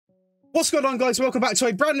What's going on, guys? Welcome back to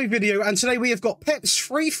a brand new video, and today we have got Pep's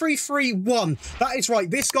 3-3-3-1. That is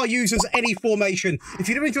right, this guy uses any formation. If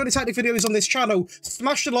you do enjoy the tactic videos on this channel,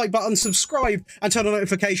 smash the like button, subscribe, and turn on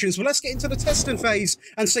notifications. But let's get into the testing phase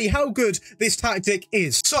and see how good this tactic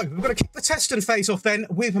is. So, we're going to kick the testing phase off then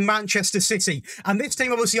with Manchester City. And this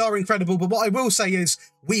team obviously are incredible, but what I will say is,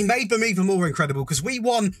 we made them even more incredible because we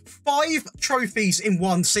won 5 trophies in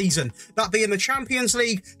one season. That being the Champions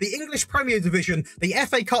League, the English Premier Division, the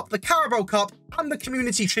FA Cup, the Carabao Cup, and the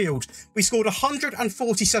Community Shield. We scored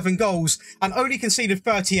 147 goals and only conceded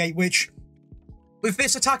 38, which, with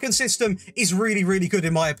this attacking system, is really, really good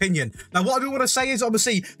in my opinion. Now, what I do want to say is,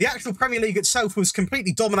 obviously, the actual Premier League itself was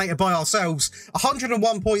completely dominated by ourselves.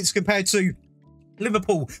 101 points compared to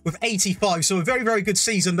Liverpool with 85, so a very, very good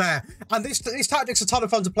season there. And this tactic's a ton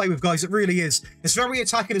of fun to play with, guys. It really is. It's very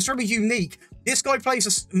attacking. It's very unique. This guy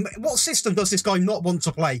plays what system does this guy not want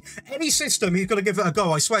to play? Any system, he's going to give it a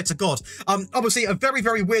go, I swear to God. Obviously, a very,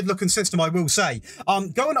 very weird-looking system, I will say.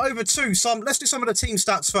 Going over to let's do some of the team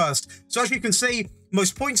stats first. So, as you can see,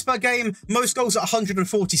 most points per game, most goals at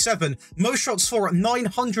 147, most shots for at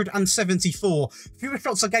 974, fewest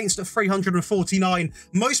shots against at 349,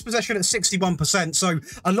 most possession at 61%. So,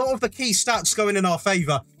 a lot of the key stats going in our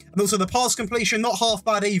favour. And also the pass completion, not half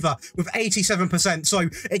bad either, with 87%. So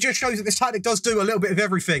it just shows that this tactic does do a little bit of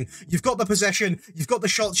everything. You've got the possession, you've got the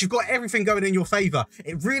shots, you've got everything going in your favour.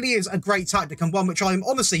 It really is a great tactic and one which I am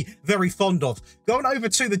honestly very fond of. Going over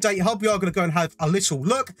to the data hub, we are going to go and have a little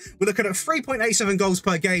look. We're looking at 3.87 goals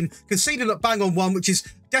per game, conceded at bang on 1, which is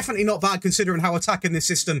definitely not bad considering how attacking this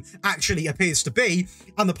system actually appears to be.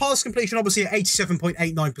 And the pass completion obviously at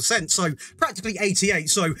 87.89%, so practically 88.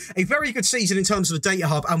 So a very good season in terms of the data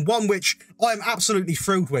hub, and one which I am absolutely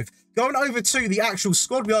thrilled with. Going over to the actual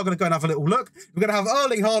squad, we are going to go and have a little look. We're going to have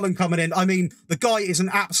Erling Haaland coming in. I mean, the guy is an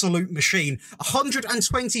absolute machine.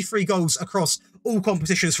 123 goals across all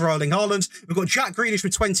competitions for Erling Haaland. We've got Jack Grealish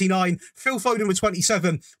with 29, Phil Foden with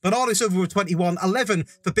 27, Bernardo Silva with 21, 11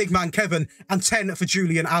 for big man Kevin, and 10 for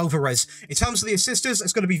Julian Alvarez. In terms of the assisters,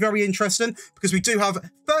 it's going to be very interesting because we do have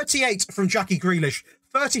 38 from Jackie Grealish,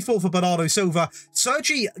 34 for Bernardo Silva.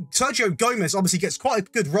 Sergio Gomez obviously gets quite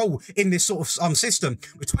a good role in this sort of system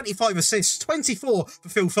with 25 assists, 24 for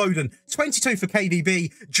Phil Foden, 22 for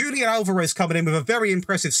KDB, Julian Alvarez coming in with a very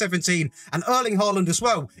impressive 17, and Erling Haaland as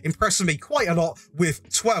well, impressing me quite a lot with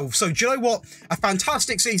 12. So do you know what? A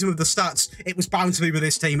fantastic season with the stats. It was bound to be with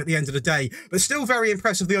this team at the end of the day, but still very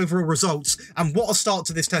impressive the overall results, and what a start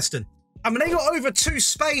to this testing. And when they got over to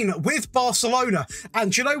Spain with Barcelona,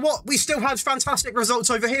 and do you know what? We still had fantastic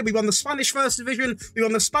results over here. We won the Spanish First Division, we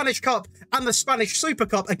won the Spanish Cup, and the Spanish Super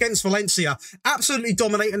Cup against Valencia. Absolutely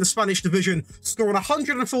dominating the Spanish division, scoring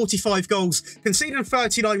 145 goals, conceding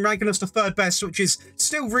 39, ranking us the third best, which is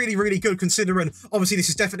still really, really good considering, obviously, this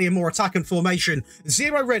is definitely a more attacking formation.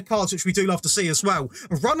 0 red cards, which we do love to see as well.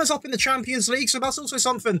 Runners up in the Champions League, so that's also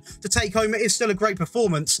something to take home. It is still a great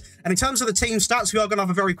performance. And in terms of the team stats, we are going to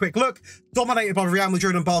have a very quick look. Dominated by Real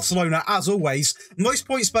Madrid and Barcelona, as always. Most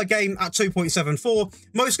points per game at 2.74.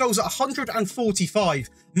 Most goals at 145.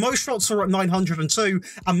 Most shots are at 902.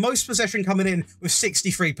 And most possession coming in with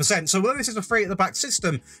 63%. So although this is a 3 at the back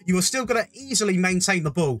system, you are still going to easily maintain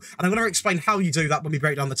the ball. And I'm going to explain how you do that when we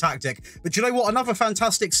break down the tactic. But do you know what? Another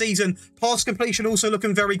fantastic season. Pass completion also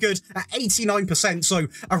looking very good at 89%. So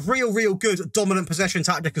a real good dominant possession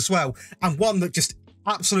tactic as well. And one that just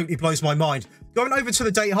absolutely blows my mind. Going over to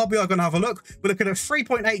the data hub, we are going to have a look. We're looking at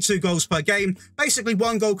 3.82 goals per game, basically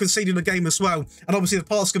 1 goal conceded a game as well, and obviously the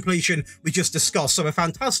pass completion we just discussed. So a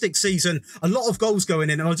fantastic season, a lot of goals going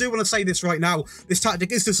in, and I do want to say this right now, this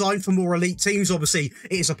tactic is designed for more elite teams. Obviously,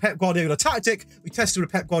 it is a Pep Guardiola tactic. We tested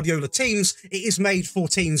with Pep Guardiola teams. It is made for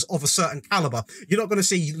teams of a certain calibre. You're not going to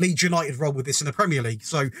see Leeds United roll with this in the Premier League,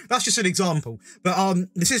 so that's just an example. But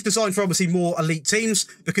this is designed for obviously more elite teams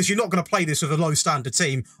because you're not going to play this with a low standard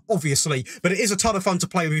team, obviously, but it is a ton of fun to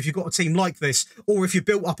play with if you've got a team like this, or if you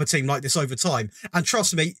built up a team like this over time. And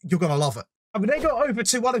trust me, you're going to love it. And they got over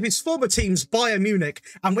to one of his former teams, Bayern Munich,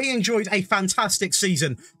 and we enjoyed a fantastic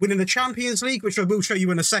season, winning the Champions League, which I will show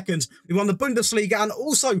you in a second. We won the Bundesliga and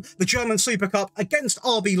also the German Super Cup against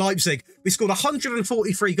RB Leipzig. We scored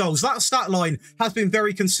 143 goals. That stat line has been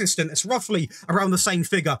very consistent. It's roughly around the same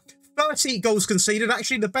figure. 30 goals conceded,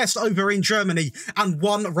 actually the best over in Germany, and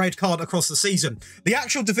 1 red card across the season. The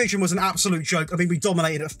actual division was an absolute joke. I mean, we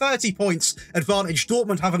dominated at 30 points advantage,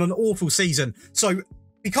 Dortmund having an awful season. So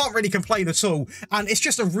we can't really complain at all, and it's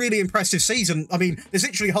just a really impressive season. I mean, there's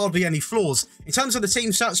literally hardly any flaws. In terms of the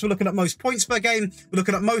team stats, we're looking at most points per game, we're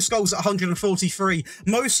looking at most goals at 143,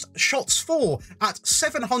 most shots for at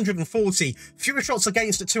 740, fewer shots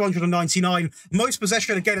against at 299, most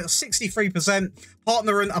possession again at 63%,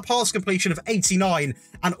 partner and a pass completion of 89,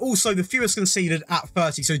 and also the fewest conceded at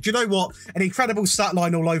 30. So do you know what? An incredible stat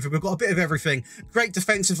line all over. We've got a bit of everything. Great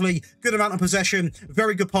defensively, good amount of possession,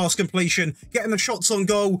 very good pass completion, getting the shots on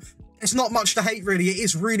goal. It's not much to hate, really. It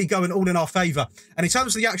is really going all in our favour. And in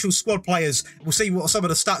terms of the actual squad players, we'll see what some of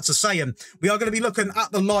the stats are saying. We are going to be looking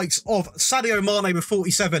at the likes of Sadio Mane with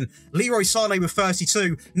 47, Leroy Sané with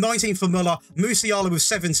 32, 19 for Muller, Musiala with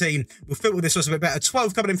 17. We'll filter this a bit better.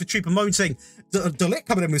 12 coming in for Choupo-Moting. De Ligt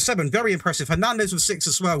coming in with 7. Very impressive. Hernandez with 6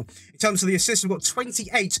 as well. In terms of the assists, we've got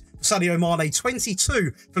 28 for Sadio Mane,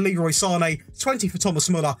 22 for Leroy Sané, 20 for Thomas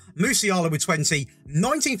Muller, Musiala with 20,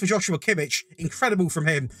 19 for Joshua Kimmich. Incredible from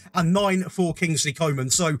him. And 9 for Kingsley Coman.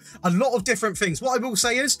 So a lot of different things. What I will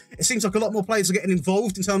say is it seems like a lot more players are getting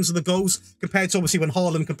involved in terms of the goals compared to obviously when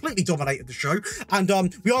Haaland completely dominated the show. And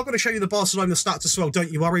we are going to show you the Barcelona stats as well, don't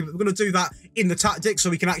you worry, but we're going to do that in the tactics so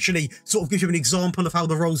we can actually sort of give you an example of how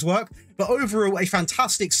the roles work. But overall, a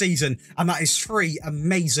fantastic season, and that is 3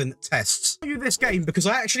 amazing tests. I'll show you this game because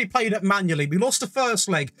I actually played it manually. We lost the first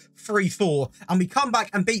leg 3-4, and we come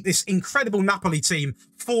back and beat this incredible Napoli team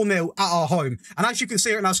 4-0 at our home. And as you can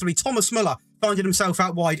see right now, it's going to be Thomas Muller finding himself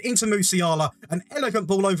out wide into Musiala, an elegant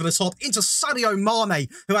ball over the top into Sadio Mane,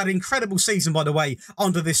 who had an incredible season, by the way,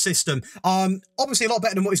 under this system. Obviously a lot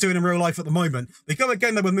better than what he's doing in real life at the moment. We go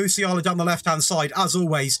again though with Musiala down the left-hand side, as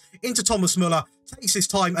always, into Thomas Muller, takes his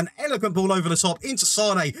time, an elegant ball over the top into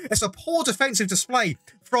Sane. It's a poor defensive display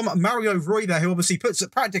from Mario Rui there, who obviously puts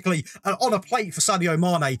it practically on a plate for Sadio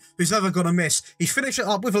Mane, who's never going to miss. He finished it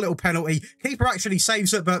up with a little penalty. Keeper actually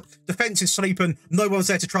saves it, but defence is sleeping. No one's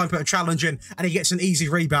there to try and put a challenge in, and he gets an easy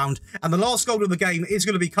rebound. And the last goal of the game is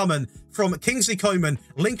going to be coming from Kingsley Coman,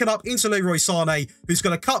 linking up into Leroy Sané, who's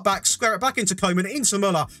going to cut back, square it back into Coman, into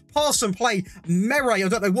Muller, pass and play. Mere, I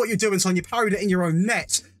don't know what you're doing, son. You parried it in your own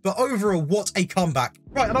net. But overall, what a comeback.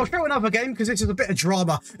 Right, and I'll show another game because this is a bit of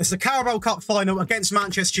drama. It's the Carabao Cup final against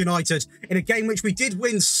Manchester United in a game which we did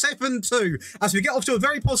win 7-2. As we get off to a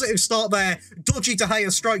very positive start there, dodgy De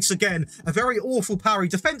Gea strikes again. A very awful parry.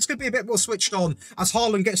 Defence could be a bit more switched on as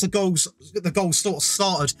Haaland gets the goals sort of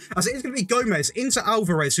started. As it is going to be Gomez into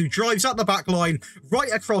Alvarez, who drives up the back line,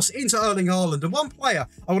 right across into Erling Haaland. And one player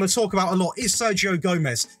I want to talk about a lot is Sergio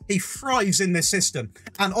Gomez. He thrives in this system.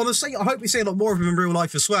 And honestly, I hope we see a lot more of him in real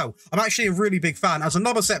life as well. I'm actually a really big fan. As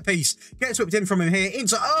another set piece gets whipped in from him here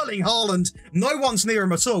into Erling Haaland. No one's near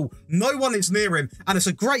him at all. No one is near him. And it's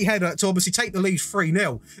a great header to obviously take the lead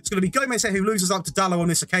 3-0. It's going to be Gomez here who loses up to Dalot on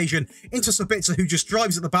this occasion. Into Sabitzer, who just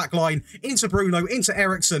drives at the back line. Into Bruno, into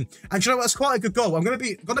Eriksen. And you know what? That's quite a good goal. I'm going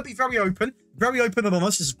to be very open. Very open and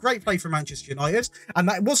honest. This is a great play from Manchester United. And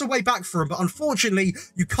that was a way back for him. But unfortunately,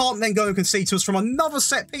 you can't then go and concede to us from another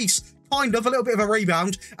set piece. Kind of a little bit of a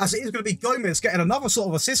rebound, as it is going to be Gomez getting another sort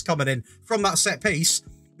of assist coming in from that set piece.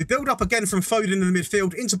 We build up again from Foden in the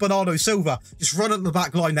midfield into Bernardo Silva. Just run at the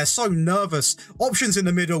back line. They're so nervous. Options in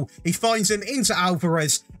the middle. He finds him into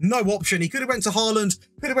Alvarez. No option. He could have went to Haaland.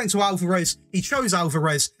 Could have went to Alvarez. He chose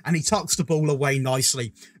Alvarez and he tucks the ball away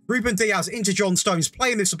nicely. Ruben Diaz into John Stones,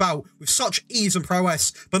 playing this about with such ease and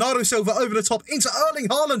prowess. Bernardo Silva over the top into Erling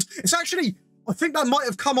Haaland. It's actually, I think that might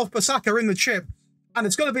have come off Basaka in the chip. And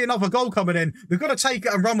it's going to be another goal coming in. We've got to take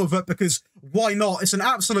it and run with it because why not? It's an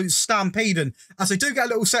absolute stampeding. As they do get a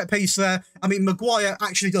little set piece there. I mean, Maguire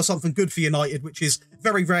actually does something good for United, which is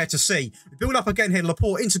very rare to see. We build up again here.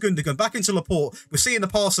 Laporte into Gundogan, back into Laporte. We're seeing the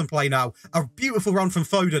pass and play now. A beautiful run from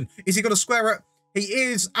Foden. Is he going to square it? He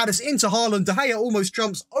is, and it's into Haaland. De Gea almost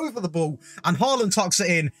jumps over the ball, and Haaland tucks it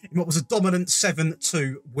in what was a dominant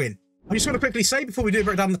 7-2 win. I just want to quickly say, before we do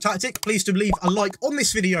break down the tactic, please do leave a like on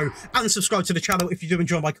this video and subscribe to the channel if you do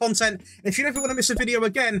enjoy my content. And if you never want to miss a video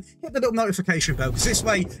again, hit the little notification bell, because this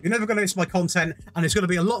way you're never going to miss my content, and there's going to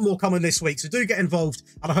be a lot more coming this week. So do get involved,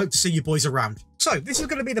 and I hope to see you boys around. So this is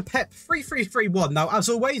going to be the Pep 3331. Now, as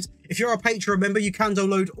always, if you're a Patreon member, you can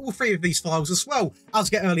download all 3 of these files as well as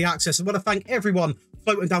get early access. I want to thank everyone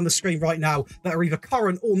floating down the screen right now that are either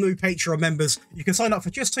current or new Patreon members. You can sign up for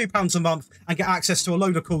just £2 a month and get access to a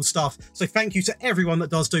load of cool stuff. So thank you to everyone that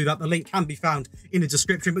does do that. The link can be found in the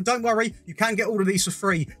description. But don't worry, you can get all of these for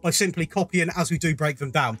free by simply copying as we do break them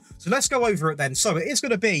down. So let's go over it then. So it is going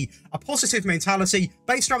to be a positive mentality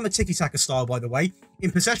based around the tiki-taka style, by the way. In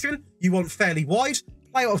possession, you want fairly wide.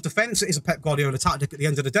 Play out of defence, it is a Pep Guardiola tactic at the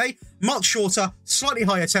end of the day. Much shorter, slightly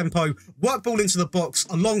higher tempo, work ball into the box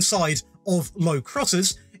alongside of low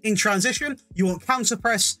crosses. In transition, you want counter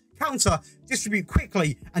press, counter, distribute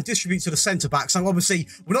quickly, and distribute to the centre back. So obviously,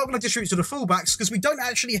 we're not going to distribute to the full backs because we don't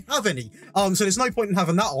actually have any. So there's no point in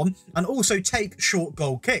having that on. And also take short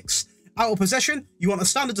goal kicks. Out of possession, you want a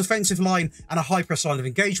standard defensive line and a high press line of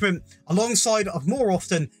engagement, alongside of more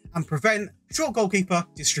often and prevent short goalkeeper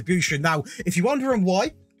distribution. Now, if you're wondering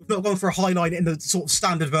why we've not gone for a high line in the sort of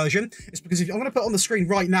standard version, it's because I'm going to put on the screen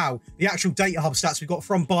right now the actual data hub stats we got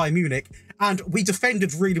from Bayern Munich, and we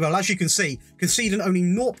defended really well, as you can see, conceding only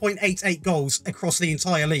 0.88 goals across the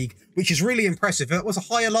entire league, which is really impressive. If it was a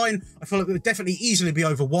higher line, I feel like it would definitely easily be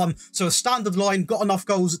over 1. So a standard line, got enough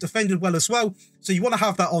goals, defended well as well. So you want to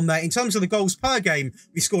have that on there. In terms of the goals per game,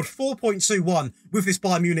 we scored 4.21 with this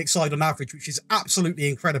Bayern Munich side on average, which is absolutely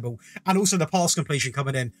incredible. And also the pass completion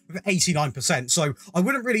coming in with 89%. So I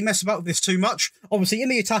wouldn't really mess about with this too much. Obviously, in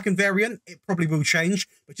the attacking variant, it probably will change.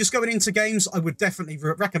 But just going into games, I would definitely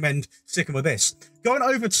recommend sticking with this. Going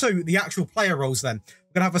over to the actual player roles then.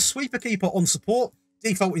 We're going to have a sweeper keeper on support,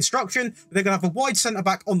 default instruction. They're going to have a wide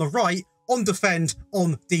centre-back on the right, on defend,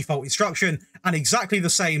 on default instruction, and exactly the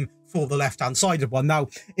same for the left-hand sided one. Now,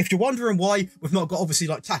 if you're wondering why we've not got obviously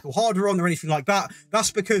like tackle harder on or anything like that,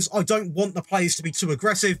 that's because I don't want the players to be too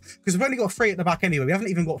aggressive, because we've only got 3 at the back anyway. We haven't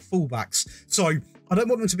even got fullbacks. So I don't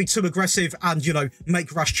want them to be too aggressive and, you know,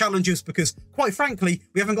 make rash challenges, because quite frankly,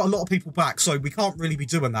 we haven't got a lot of people back, so we can't really be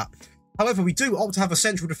doing that. However, we do opt to have a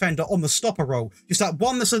central defender on the stopper role. Just that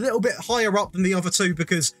one that's a little bit higher up than the other two,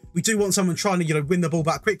 because we do want someone trying to, you know, win the ball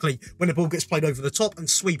back quickly when the ball gets played over the top and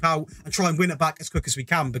sweep out and try and win it back as quick as we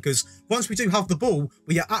can, because once we do have the ball,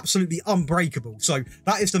 we are absolutely unbreakable. So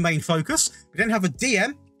that is the main focus. We then have a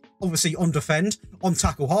DM, obviously on defend, on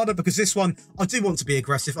tackle harder, because this one, I do want to be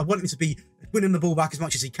aggressive. I want him to be winning the ball back as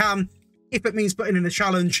much as he can. If it means putting in a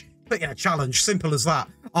challenge, put in a challenge, simple as that.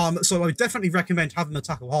 So I would definitely recommend having the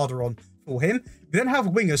tackle harder on for him. We then have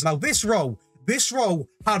wingers. Now this role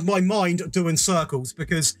had my mind doing circles,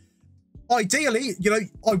 because ideally, you know,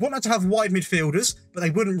 I wanted to have wide midfielders, but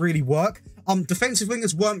they wouldn't really work. Defensive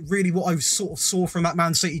wingers weren't really what I sort of saw from that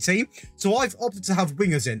Man City team. So I've opted to have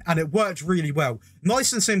wingers in, and it worked really well.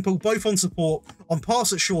 Nice and simple, both on support, on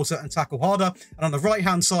pass it shorter and tackle harder. And on the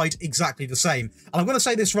right-hand side, exactly the same. And I'm going to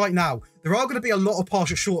say this right now. There are going to be a lot of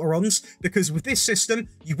pass it shorter ons, because with this system,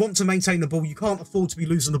 you want to maintain the ball. You can't afford to be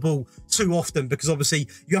losing the ball too often, because obviously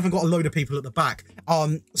you haven't got a load of people at the back.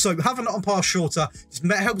 So having it on pass shorter just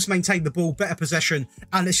helps maintain the ball, better possession,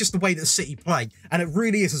 and it's just the way that City play. And it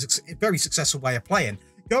really is a very successful way of playing.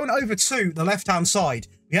 Going over to the left-hand side,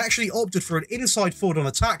 we actually opted for an inside forward on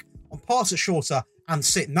attack, on pass it shorter and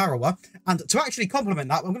sit narrower. And to actually complement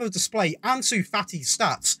that, I'm going to display Ansu Fati's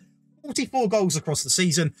stats. 44 goals across the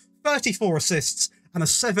season, 34 assists, and a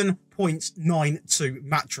 7.92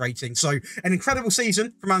 match rating. So an incredible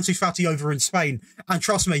season from Ansu Fati over in Spain. And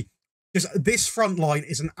trust me, just this front line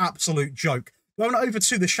is an absolute joke. Going over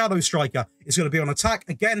to the shadow striker is going to be on attack,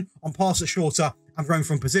 again on pass it shorter and roam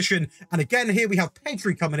from position. And again, here we have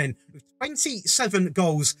Pedri coming in with 27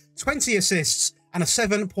 goals, 20 assists, and a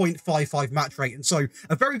 7.55 match rating. So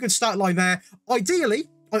a very good stat line there. Ideally,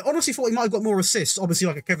 I honestly thought he might have got more assists, obviously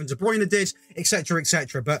like a Kevin De Bruyne did, etc.,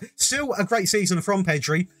 etc. But still a great season from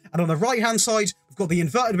Pedri. And on the right-hand side, we've got the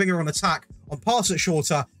inverted winger on attack, on pass it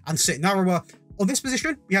shorter and sit narrower. On this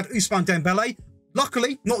position, we had Ousmane Dembele.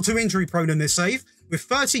 Luckily, not too injury-prone in this save, with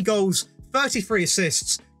 30 goals, 33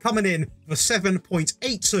 assists, coming in with a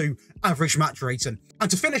 7.82 average match rating.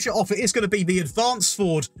 And to finish it off, it is going to be the advanced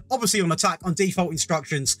forward, obviously on attack, on default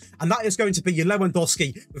instructions, and that is going to be your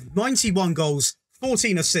Lewandowski with 91 goals,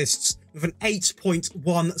 14 assists, with an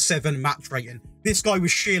 8.17 match rating. This guy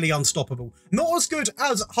was sheerly unstoppable. Not as good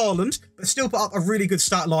as Haaland, but still put up a really good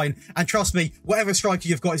stat line. And trust me, whatever striker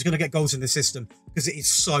you've got is going to get goals in the system, because it is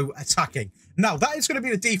so attacking. Now, that is going to be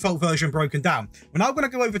the default version broken down. We're now going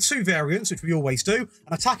to go over 2 variants, which we always do,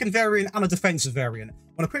 an attacking variant and a defensive variant. I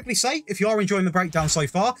want to quickly say, if you are enjoying the breakdown so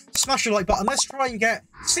far, smash the like button. Let's try and get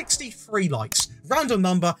 63 likes. Random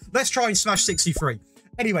number, let's try and smash 63.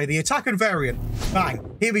 Anyway, the attacking variant,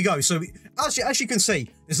 bang, here we go. So as you can see,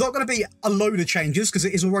 there's not going to be a load of changes because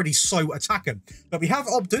it is already so attacking. But we have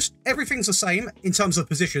opted, everything's the same in terms of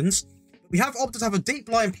positions. We have opted to have a deep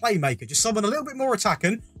line playmaker, just someone a little bit more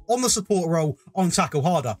attacking on the support role, on tackle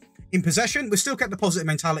harder. In possession, we've still kept the positive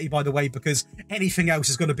mentality, by the way, because anything else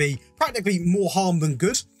is going to be practically more harm than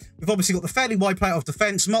good. We've obviously got the fairly wide player of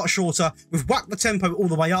defence, much shorter. We've whacked the tempo all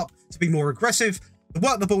the way up to be more aggressive. The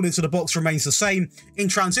work the ball into the box remains the same. In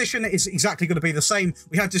transition, it is exactly going to be the same.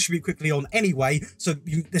 We have distribute quickly on anyway, so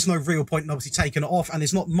there's no real point in obviously taking it off, and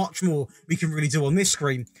there's not much more we can really do on this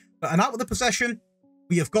screen. But and out with the possession,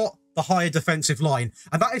 we have got the higher defensive line.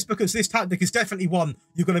 And that is because this tactic is definitely one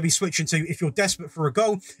you're going to be switching to if you're desperate for a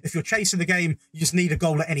goal. If you're chasing the game, you just need a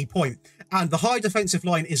goal at any point. And the high defensive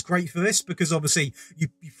line is great for this because obviously you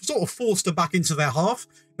sort of forced them back into their half.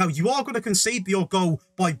 Now, you are going to concede the odd goal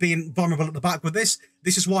by being vulnerable at the back with this.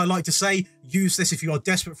 This is why I like to say, use this if you are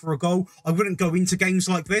desperate for a goal. I wouldn't go into games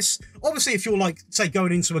like this. Obviously, if you're like, say,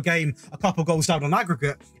 going into a game a couple goals down on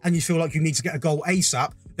aggregate and you feel like you need to get a goal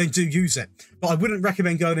ASAP, then do use it. But I wouldn't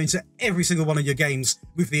recommend going into every single one of your games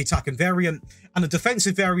with the attacking variant. And the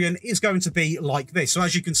defensive variant is going to be like this. So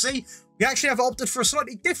as you can see, we actually have opted for a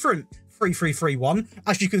slightly different 3-3-3-1.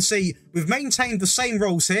 As you can see, we've maintained the same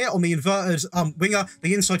roles here on the inverted winger,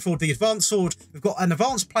 the inside forward, the advanced forward. We've got an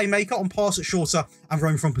advanced playmaker on pass it shorter and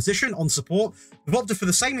roam from position on support. We've opted for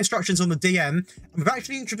the same instructions on the DM, and we've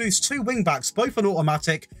actually introduced two wing backs, both on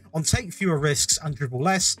automatic, on take fewer risks and dribble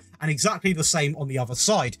less, and exactly the same on the other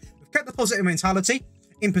side. We've kept the positive mentality.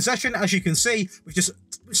 In possession, as you can see, we've just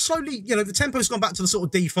slowly, you know, the tempo's gone back to the sort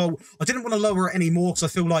of default. I didn't want to lower it anymore because I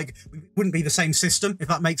feel like we wouldn't be the same system, if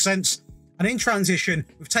that makes sense. And in transition,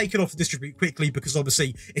 we've taken off the distribute quickly because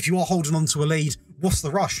obviously, if you are holding on to a lead, what's the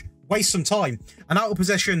rush? Waste some time. And out of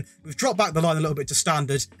possession, we've dropped back the line a little bit to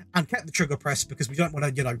standard and kept the trigger press because we don't want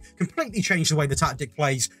to, you know, completely change the way the tactic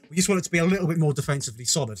plays. We just want it to be a little bit more defensively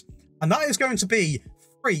solid. And that is going to be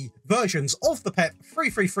 3 versions of the Pep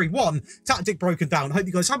 3-3-3-1 tactic broken down. I hope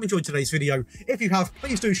you guys have enjoyed today's video. If you have,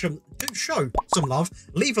 please do show some love.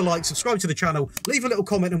 Leave a like, subscribe to the channel, leave a little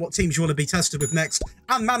comment on what teams you want to be tested with next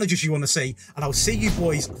and managers you want to see. And I'll see you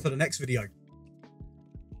boys for the next video.